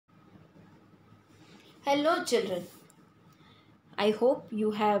Hello, children. I hope you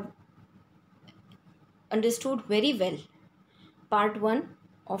have understood very well part 1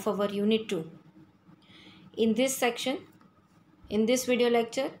 of our unit 2. In this section, in this video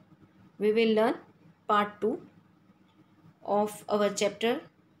lecture, we will learn part 2 of our chapter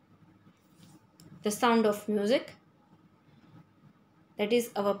The Sound of Music. That is,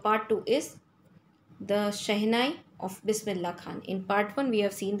 our part 2 is the Shehnai of Bismillah Khan. In part 1, we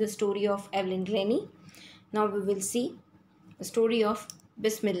have seen the story of Evelyn Glennie. Now we will see the story of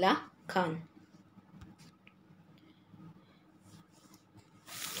Bismillah Khan.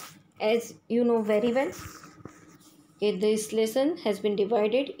 As you know very well, this lesson has been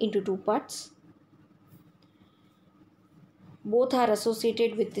divided into two parts. Both are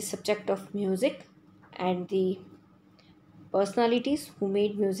associated with the subject of music and the personalities who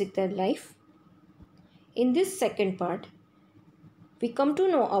made music their life. In this second part, we come to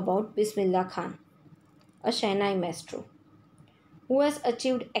know about Bismillah Khan, a Shehnai maestro, who has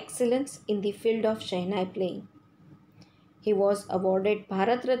achieved excellence in the field of Shehnai playing. He was awarded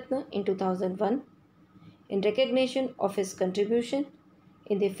Bharat Ratna in 2001 in recognition of his contribution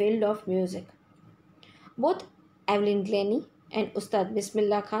in the field of music. Both Evelyn Glennie and Ustad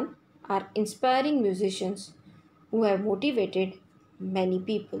Bismillah Khan are inspiring musicians who have motivated many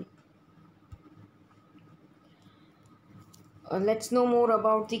people. Let's know more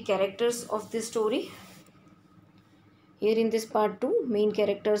about the characters of this story. Here in this part 2, main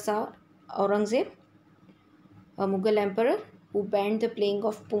characters are Aurangzeb, a Mughal emperor who banned the playing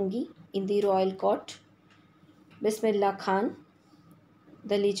of pungi in the royal court. Bismillah Khan,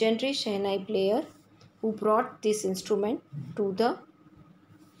 the legendary Shehnai player who brought this instrument to the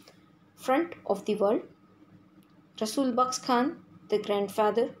front of the world. Rasul Bakhsh Khan, the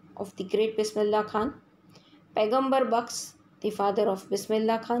grandfather of the great Bismillah Khan. Paigambar Bakhsh, the father of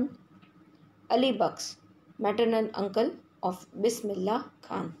Bismillah Khan. Ali Bakhsh, maternal uncle of Bismillah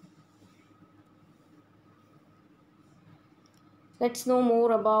Khan. Let's know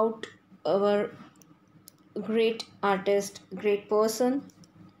more about our great artist, great person,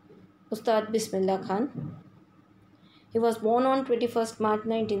 Ustad Bismillah Khan. He was born on 21st March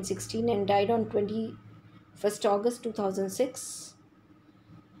 1916 and died on 21st August 2006.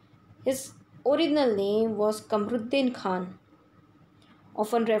 His original name was Kamruddin Khan,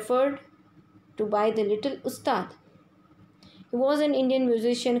 often referred to by the Little Ustad. He was an Indian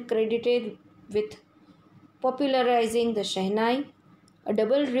musician credited with popularizing the Shehnai, a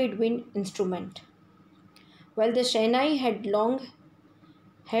double reed wind instrument. While the Shehnai had long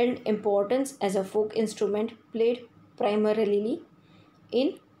held importance as a folk instrument played primarily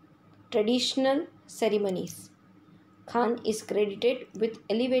in traditional ceremonies, Khan is credited with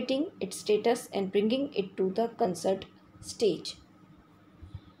elevating its status and bringing it to the concert stage.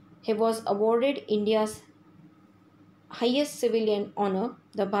 He was awarded India's highest civilian honor,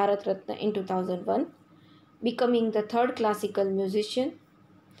 the Bharat Ratna, in 2001, becoming the third classical musician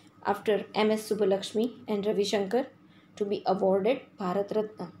after M.S. Subbulakshmi and Ravi Shankar to be awarded Bharat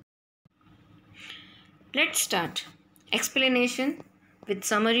Ratna. Let's start. Explanation with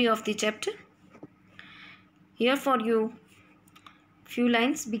summary of the chapter. Here for you, few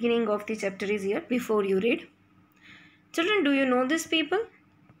lines beginning of the chapter is here before you read. Children, do you know these people?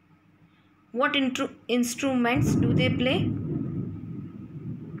 What instruments do they play?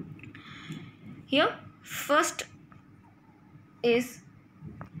 Here, first is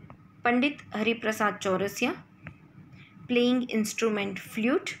Pandit Hariprasad Chaurasya, playing instrument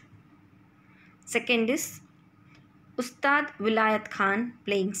flute. Second is Ustad Vilayat Khan,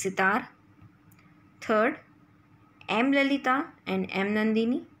 playing sitar. Third, M. Lalita and M.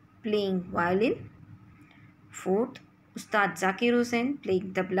 Nandini, playing violin. Fourth, Ustad Zakir Hussain,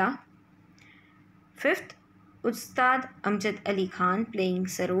 playing tabla. Fifth, Ustad Amjad Ali Khan, playing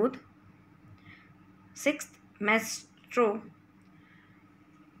sarod. Sixth, Maestro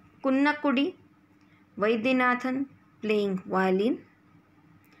Kunnakudi Vaidyanathan, playing violin.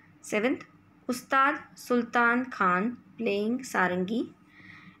 Seventh, Ustad Sultan Khan, playing sarangi.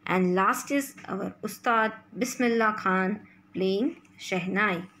 And last is our Ustad Bismillah Khan, playing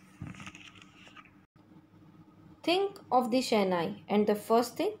Shehnai. Think of the Shehnai, and the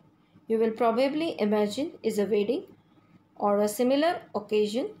first thing you will probably imagine is a wedding or a similar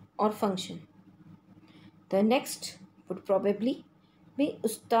occasion or function. The next would probably be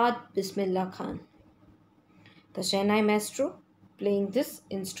Ustad Bismillah Khan, the Shehnai maestro, playing this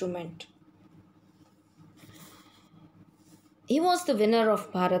instrument. He was the winner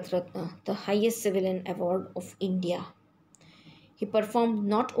of Bharat Ratna, the highest civilian award of India. He performed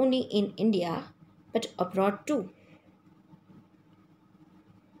not only in India but abroad too.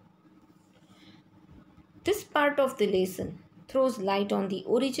 This part of the lesson throws light on the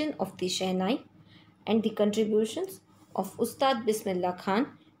origin of the Shehnai and the contributions of Ustad Bismillah Khan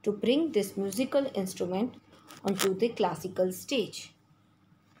to bring this musical instrument onto the classical stage.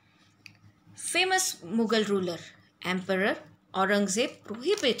 Famous Mughal ruler, Emperor Aurangzeb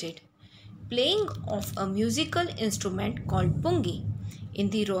prohibited playing of a musical instrument called pungi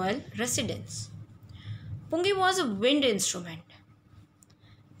in the royal residence. Pungi was a wind instrument,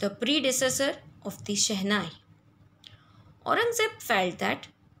 the predecessor of the Shehnai. Aurangzeb felt that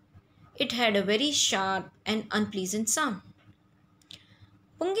it had a very sharp and unpleasant sound.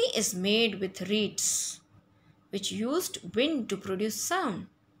 Pungi is made with reeds, which used wind to produce sound.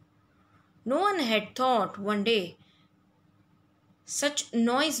 No one had thought one day such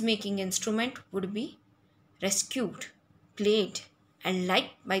noise-making instrument would be rescued, played, and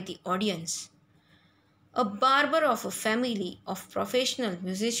liked by the audience. A barber of a family of professional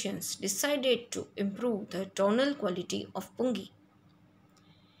musicians decided to improve the tonal quality of pungi.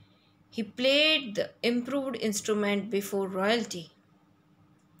 He played the improved instrument before royalty.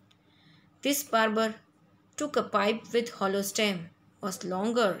 This barber took a pipe with hollow stem, was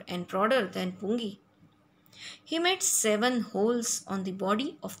longer and broader than pungi. He made 7 holes on the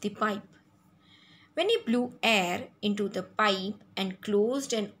body of the pipe. When he blew air into the pipe and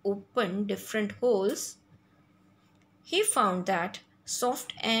closed and opened different holes, he found that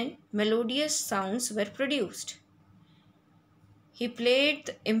soft and melodious sounds were produced. He played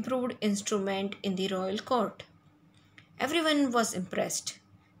the improved instrument in the royal court. Everyone was impressed.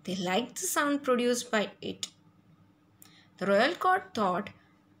 They liked the sound produced by it. The royal court thought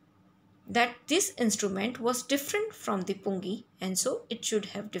that this instrument was different from the pungi and so it should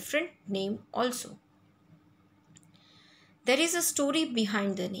have different name also. There is a story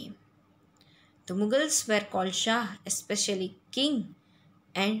behind the name. The Mughals were called Shah, especially King,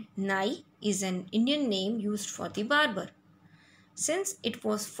 and Nai is an Indian name used for the barber. Since it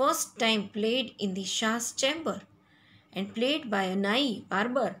was first time played in the Shah's chamber and played by a Nai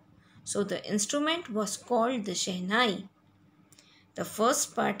barber, so the instrument was called the Shehnai. The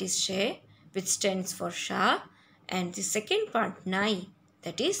first part is Sheh, which stands for Shah, and the second part Nai,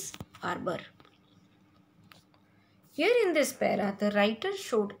 that is barber. Here in this para, the writer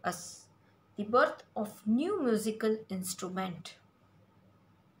showed us the birth of new musical instrument,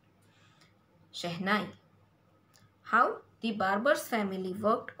 Shehnai. How the barber's family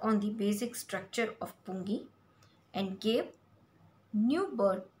worked on the basic structure of pungi and gave new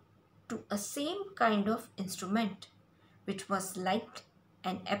birth to a same kind of instrument which was liked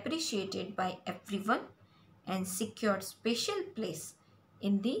and appreciated by everyone and secured special place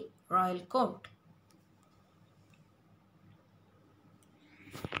in the royal court.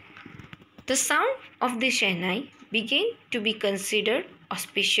 The sound of the Shehnai began to be considered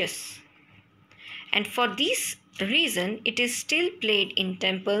auspicious, and for this reason it is still played in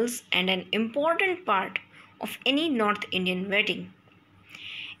temples and an important part of any North Indian wedding.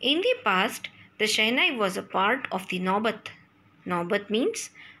 In the past, the Shehnai was a part of the Naubat. Naubat means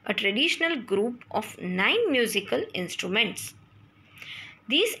a traditional group of 9 musical instruments.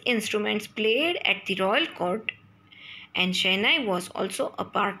 These instruments played at the royal court, and Shehnai was also a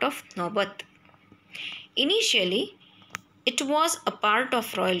part of Naubat. Initially, it was a part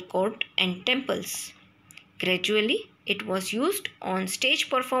of royal court and temples. Gradually, it was used on stage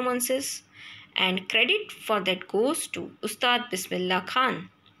performances, and credit for that goes to Ustad Bismillah Khan.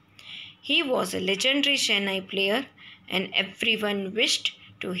 He was a legendary Shehnai player and everyone wished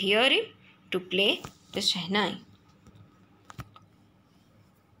to hear him to play the Shehnai.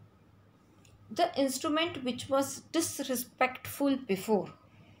 The instrument which was disrespectful before,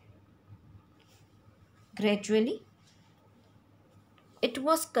 gradually it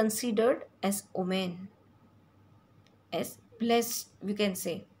was considered as omen, as blessed, we can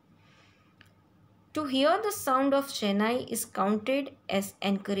say. To hear the sound of Shehnai is counted as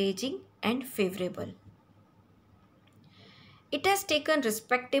encouraging and favorable. It has taken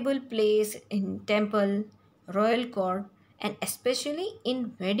respectable place in temple, royal court, and especially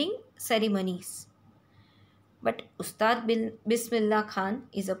in wedding ceremonies. But Ustad Bismillah Khan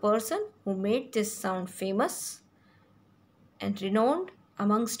is a person who made this sound famous and renowned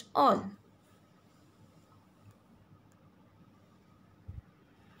amongst all.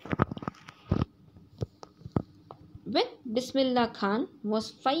 When Bismillah Khan was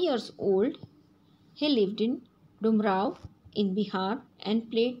 5 years old, he lived in Dumrao in Bihar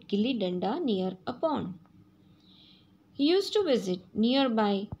and played gilli danda near a pond. He used to visit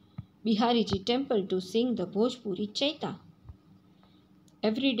nearby Bihariji temple to sing the Bhojpuri Chaita.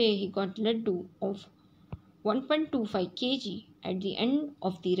 Every day he got laddu of 1.25 kg at the end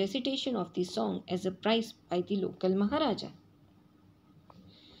of the recitation of the song as a prize by the local Maharaja.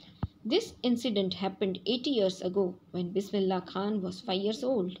 This incident happened 80 years ago when Bismillah Khan was 5 years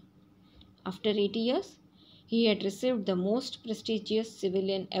old. After 80 years, he had received the most prestigious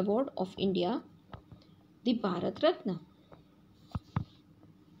civilian award of India, the Bharat Ratna.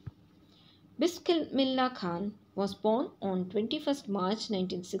 Bismillah Khan was born on 21st March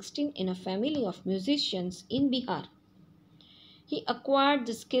 1916 in a family of musicians in Bihar. He acquired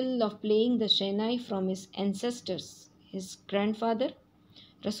the skill of playing the Shehnai from his ancestors. His grandfather,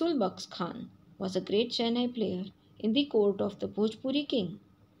 Rasul Baks Khan, was a great Shehnai player in the court of the Bhojpuri king.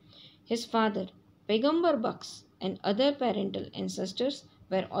 His father, Pegambar Baks, and other parental ancestors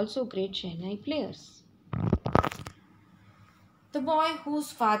were also great Shehnai players. The boy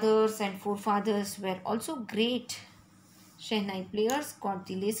whose fathers and forefathers were also great Shehnai players got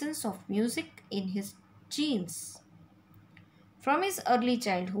the lessons of music in his genes. From his early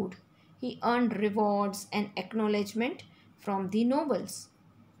childhood, he earned rewards and acknowledgement from the nobles.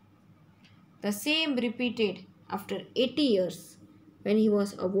 The same repeated after 80 years when he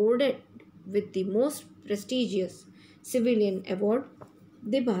was awarded with the most prestigious civilian award,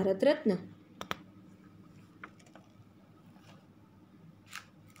 the Bharat Ratna.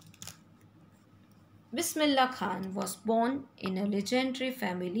 Bismillah Khan was born in a legendary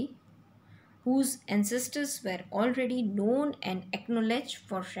family whose ancestors were already known and acknowledged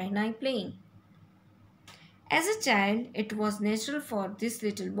for Shehnai playing. As a child, it was natural for this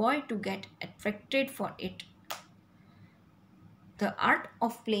little boy to get attracted for it. The art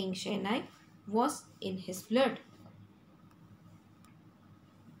of playing Shehnai was in his blood.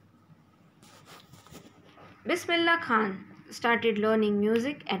 Bismillah Khan started learning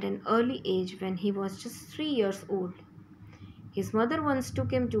music at an early age when he was just 3 years old. His mother once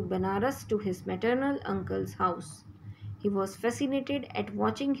took him to Banaras to his maternal uncle's house. He was fascinated at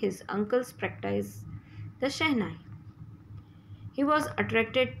watching his uncles practice the Shehnai. He was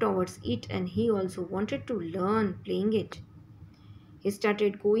attracted towards it and he also wanted to learn playing it. He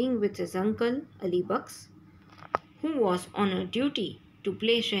started going with his uncle Ali Baks, who was on a duty to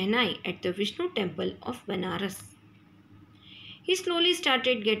play Shehnai at the Vishnu temple of Banaras. He slowly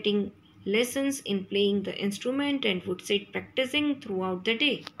started getting lessons in playing the instrument and would sit practicing throughout the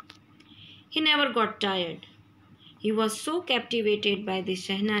day. He never got tired. He was so captivated by the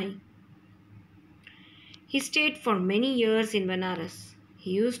Shehnai. He stayed for many years in Banaras.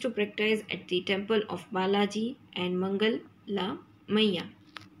 He used to practice at the temple of Balaji and Mangala Maiya.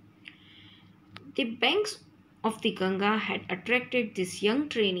 The banks of the Ganga had attracted this young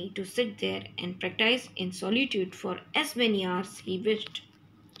trainee to sit there and practice in solitude for as many hours he wished.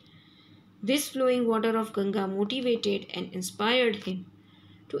 This flowing water of Ganga motivated and inspired him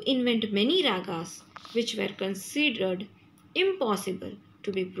to invent many ragas which were considered impossible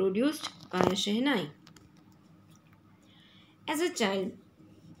to be produced by a Shehnai. As a child,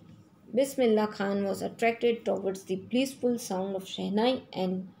 Bismillah Khan was attracted towards the blissful sound of Shehnai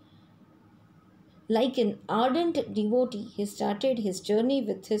and like an ardent devotee, he started his journey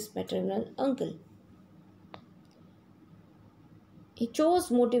with his maternal uncle. He chose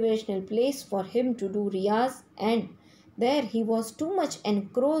motivational place for him to do riyaz and there he was too much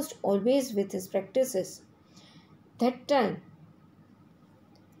engrossed always with his practices. That time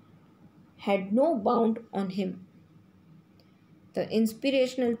had no bound on him. The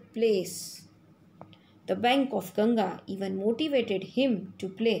inspirational place, the bank of Ganga, even motivated him to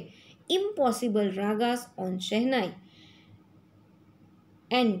play impossible ragas on Shehnai,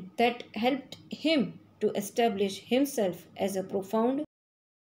 and that helped him to establish himself as a profound.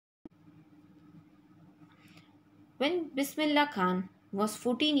 When Bismillah Khan was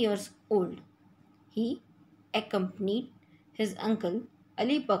 14 years old, he accompanied his uncle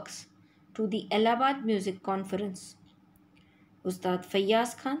Ali Baks to the Allahabad Music Conference. Ustad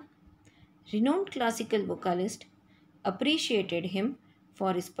Fayyaz Khan, renowned classical vocalist, appreciated him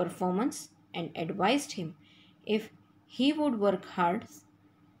for his performance and advised him if he would work hard,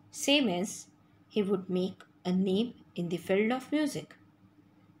 same as he would make a name in the field of music.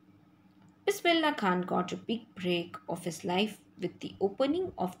 Bismillah Khan got a big break of his life with the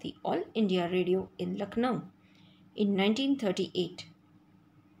opening of the All India Radio in Lucknow in 1938.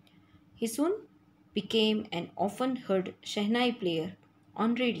 He soon became an often heard Shehnai player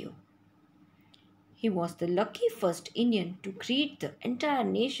on radio. He was the lucky first Indian to greet the entire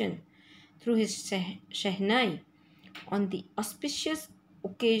nation through his Shehnai on the auspicious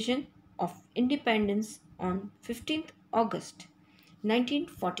occasion of independence on 15th August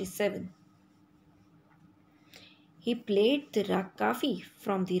 1947. He played the Rag Kafi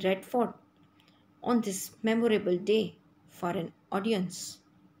from the Red Fort on this memorable day for an audience.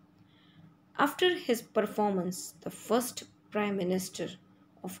 After his performance, the first Prime Minister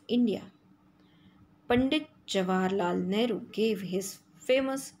of India, Pandit Jawaharlal Nehru, gave his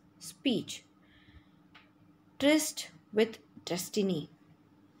famous speech, Tryst with Destiny.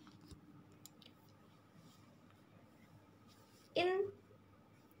 In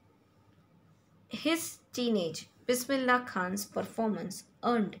his teenage, Bismillah Khan's performance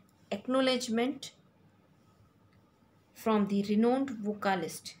earned acknowledgement from the renowned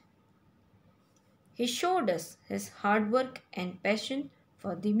vocalist. He showed us his hard work and passion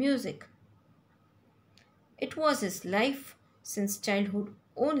for the music. It was his life since childhood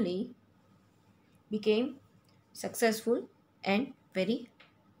only became successful and very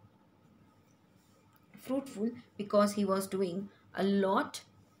fruitful because he was doing a lot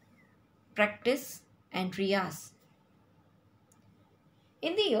practice and riyaz.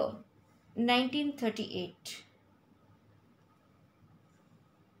 In the year 1938,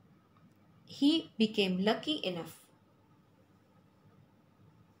 he became lucky enough.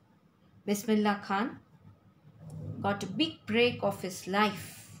 Bismillah Khan got a big break of his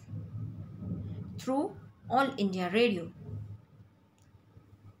life through All India Radio.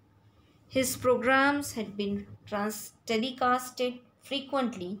 His programs had been telecasted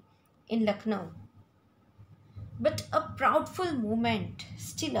frequently in Lucknow, but a proudful moment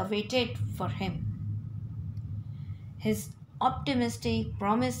still awaited for him. His optimistic,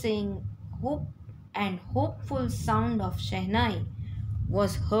 promising, hopeful sound of Shehnai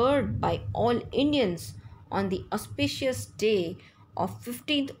was heard by all Indians on the auspicious day of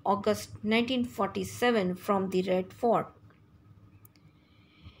 15th August 1947 from the Red Fort.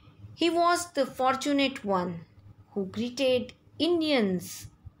 He was the fortunate one who greeted Indians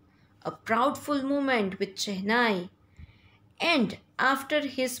a proudful moment with Shehnai, and after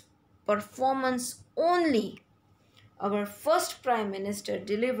his performance only, our first Prime Minister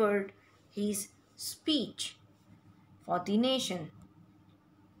delivered his speech for the nation.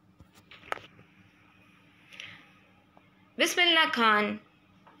 Bismillah Khan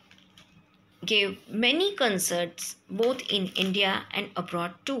gave many concerts both in India and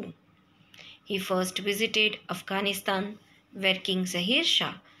abroad too. He first visited Afghanistan, where King Zahir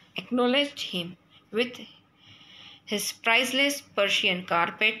Shah acknowledged him with his priceless Persian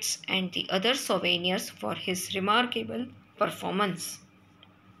carpets and the other souvenirs for his remarkable performance.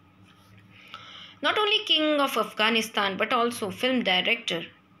 Not only King of Afghanistan but also film director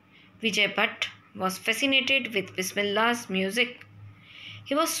Vijay Bhatt was fascinated with Bismillah's music.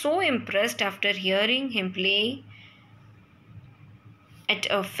 He was so impressed after hearing him play at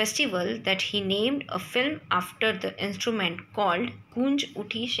a festival that he named a film after the instrument called Gunj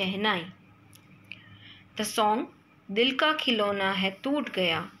Uthi Shehnai. The song Dil Ka Khilona Hai Toot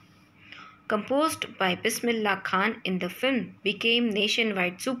Gaya, composed by Bismillah Khan in the film, became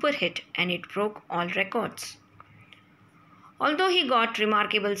nationwide super hit and it broke all records. Although he got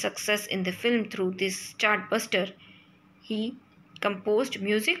remarkable success in the film through this chartbuster, he composed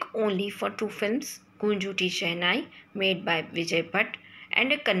music only for two films, Gunj Uthi Shehnai, made by Vijay Bhatt,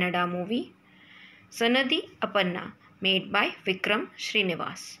 and a Kannada movie, Sanadi Aparna, made by Vikram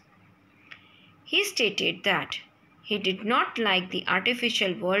Srinivas. He stated that he did not like the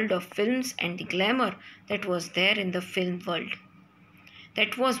artificial world of films and the glamour that was there in the film world.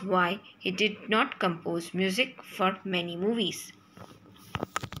 That was why he did not compose music for many movies.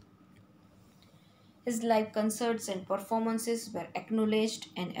 His live concerts and performances were acknowledged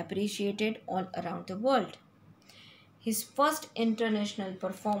and appreciated all around the world. His first international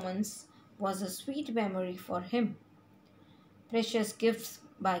performance was a sweet memory for him. Precious gifts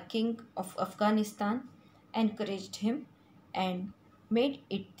by King of Afghanistan encouraged him and made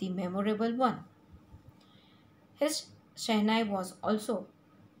it the memorable one. His Shehnai was also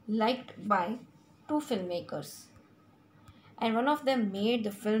liked by two filmmakers, and one of them made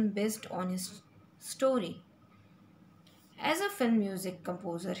the film based on his story. As a film music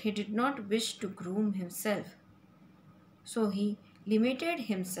composer, he did not wish to groom himself, so he limited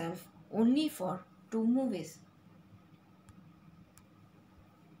himself only for two movies.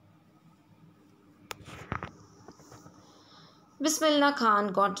 Bismillah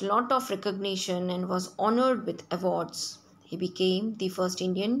Khan got a lot of recognition and was honored with awards. He became the first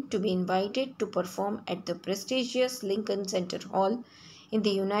Indian to be invited to perform at the prestigious Lincoln Center Hall in the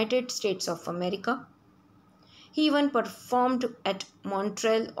United States of America. He even performed at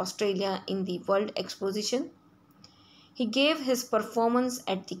Montreal, Australia in the World Exposition. He gave his performance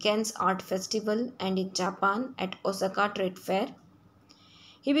at the Cannes Art Festival and in Japan at Osaka Trade Fair.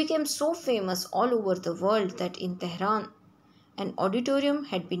 He became so famous all over the world that in Tehran, an auditorium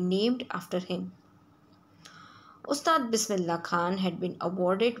had been named after him. Ustad Bismillah Khan had been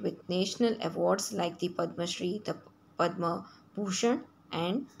awarded with national awards like the Padma Shri, the Padma Bhushan,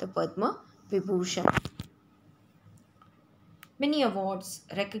 and the Padma Vibhushan. Many awards,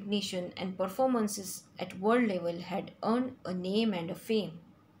 recognition, and performances at world level had earned a name and a fame.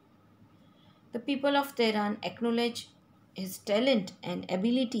 The people of Tehran acknowledged his talent and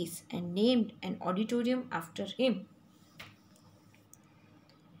abilities and named an auditorium after him.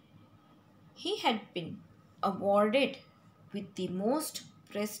 He had been awarded with the most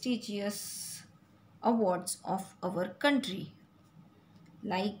prestigious awards of our country,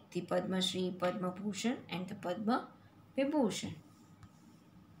 like the Padma Shri, Padma Bhushan, and the Padma Vibhushan.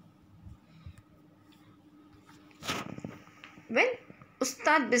 When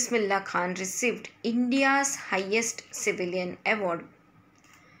Ustad Bismillah Khan received India's highest civilian award,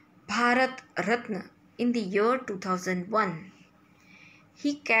 Bharat Ratna, in the year 2001,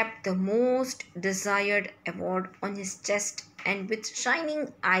 he kept the most desired award on his chest, and with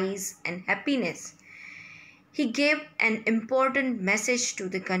shining eyes and happiness, he gave an important message to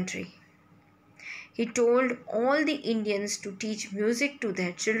the country. He told all the Indians to teach music to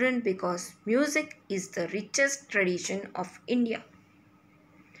their children because music is the richest tradition of India.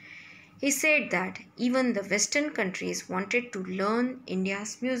 He said that even the Western countries wanted to learn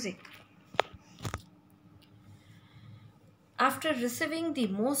India's music. After receiving the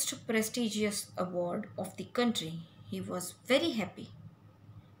most prestigious award of the country, he was very happy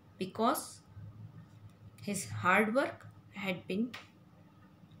because his hard work had been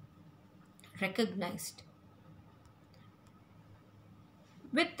recognized.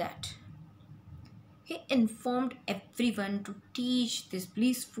 With that, he informed everyone to teach this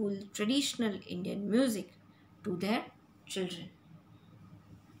blissful traditional Indian music to their children.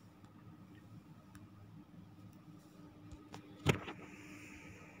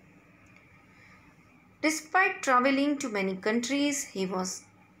 Despite traveling to many countries, he was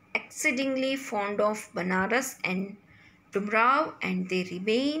exceedingly fond of Banaras and Dumrao, and they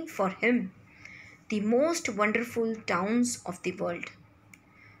remain for him the most wonderful towns of the world.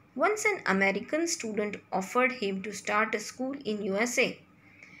 Once an American student offered him to start a school in USA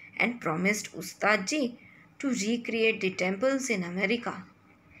and promised Ustadji to recreate the temples in America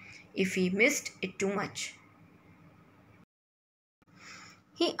if he missed it too much.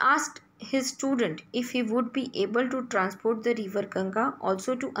 He asked his student if he would be able to transport the river Ganga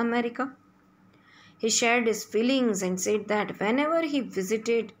also to America. He shared his feelings and said that whenever he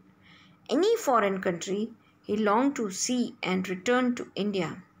visited any foreign country, he longed to see and return to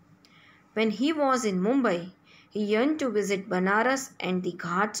India. When he was in Mumbai, he yearned to visit Banaras and the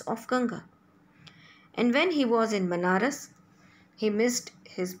ghats of Ganga. And when he was in Banaras, he missed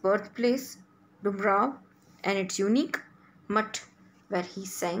his birthplace, Dumrao, and its unique mutt where he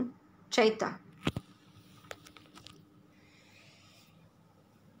sang Chaita.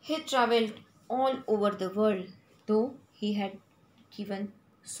 He travelled all over the world, though he had given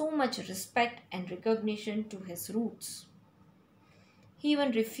so much respect and recognition to his roots. He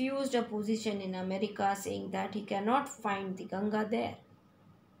even refused a position in America, saying that he cannot find the Ganga there.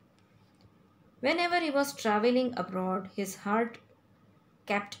 Whenever he was traveling abroad, his heart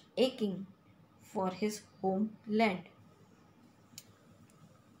kept aching for his homeland.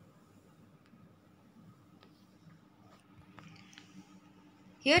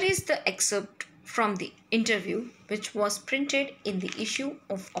 Here is the excerpt from the interview, which was printed in the issue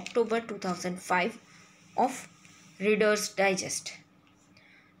of October 2005 of Reader's Digest.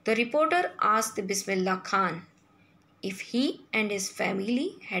 The reporter asked the Bismillah Khan if he and his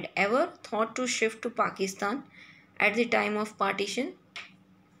family had ever thought to shift to Pakistan at the time of partition.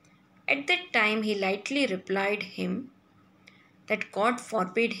 At that time, he lightly replied him that God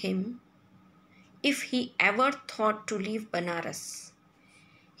forbid him if he ever thought to leave Banaras.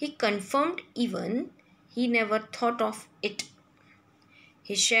 He confirmed even he never thought of it.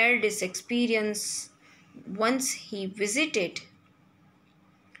 He shared his experience once he visited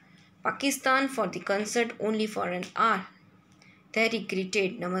Pakistan for the concert only for an hour. There he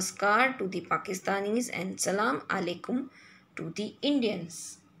greeted Namaskar to the Pakistanis and Salam Alaikum to the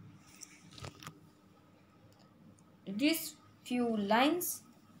Indians. These few lines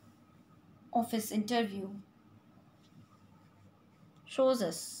of his interview shows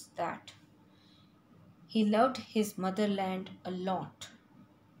us that he loved his motherland a lot.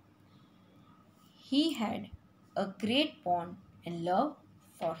 He had a great bond and love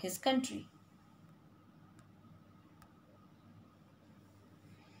for his country.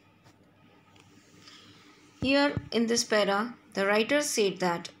 Here in this para, the writer said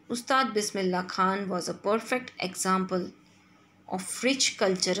that Ustad Bismillah Khan was a perfect example of rich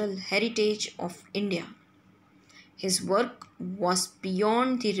cultural heritage of India. His work was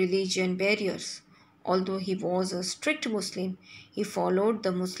beyond the religion barriers. Although he was a strict Muslim, he followed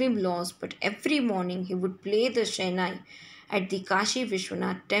the Muslim laws, but every morning he would play the Shehnai at the Kashi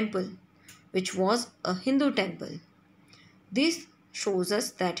Vishwanath temple, which was a Hindu temple. This shows us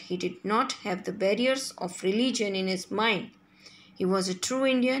that he did not have the barriers of religion in his mind. He was a true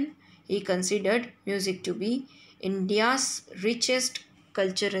Indian. He considered music to be India's richest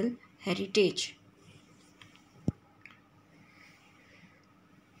cultural heritage.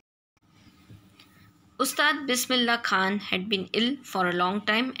 Ustad Bismillah Khan had been ill for a long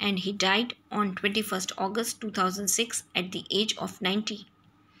time and he died on 21st August 2006 at the age of 90.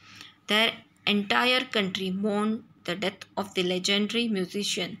 Their entire country mourned the death of the legendary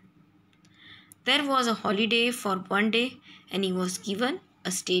musician. There was a holiday for one day and he was given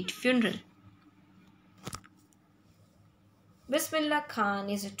a state funeral. Bismillah Khan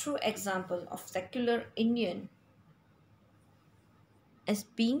is a true example of secular Indian. As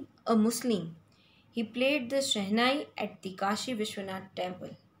being a Muslim, he played the Shehnai at the Kashi Vishwanath temple.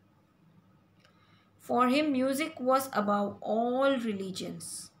 For him, music was above all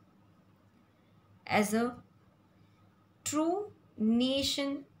religions. As a true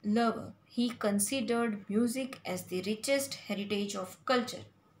nation lover, he considered music as the richest heritage of culture.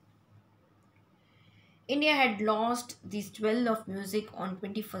 India had lost this jewel of music on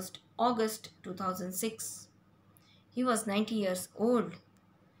 21st August 2006. He was 90 years old.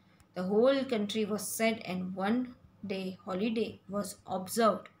 The whole country was sad and one day holiday was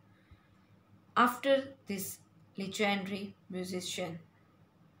observed after this legendary musician.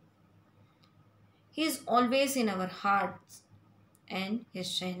 He is always in our hearts and his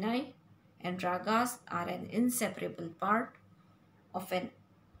Shehnai and ragas are an inseparable part of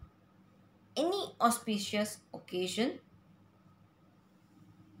any auspicious occasion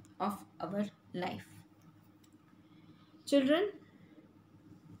of our life. Children,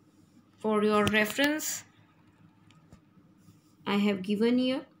 for your reference, I have given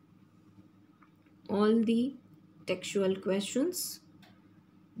here all the textual questions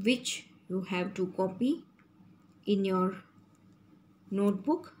which you have to copy in your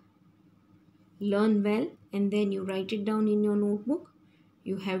notebook. Learn well and then you write it down in your notebook.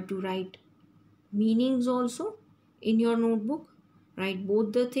 You have to write meanings also in your notebook. Write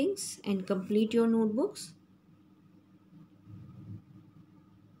both the things and complete your notebooks.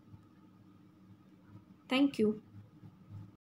 Thank you.